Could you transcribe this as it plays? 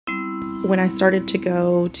When I started to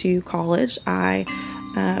go to college, I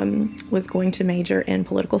was going to major in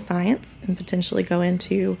political science and potentially go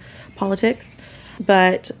into politics.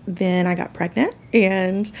 But then I got pregnant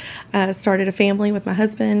and started a family with my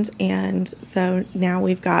husband. And so now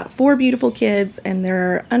we've got 4 beautiful kids, and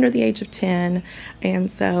they're under the age of 10.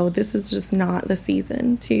 And so this is just not the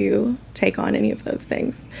season to take on any of those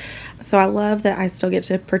things. So I love that I still get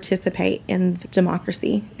to participate in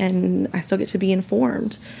democracy and I still get to be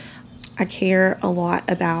informed. I care a lot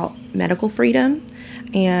about medical freedom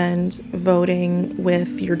and voting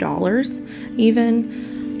with your dollars,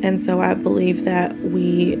 even. And so I believe that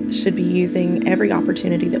we should be using every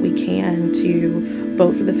opportunity that we can to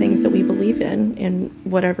vote for the things that we believe in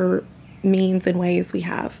whatever means and ways we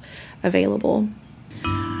have available.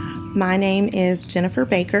 My name is Jennifer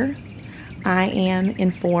Baker. I am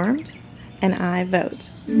informed and I vote.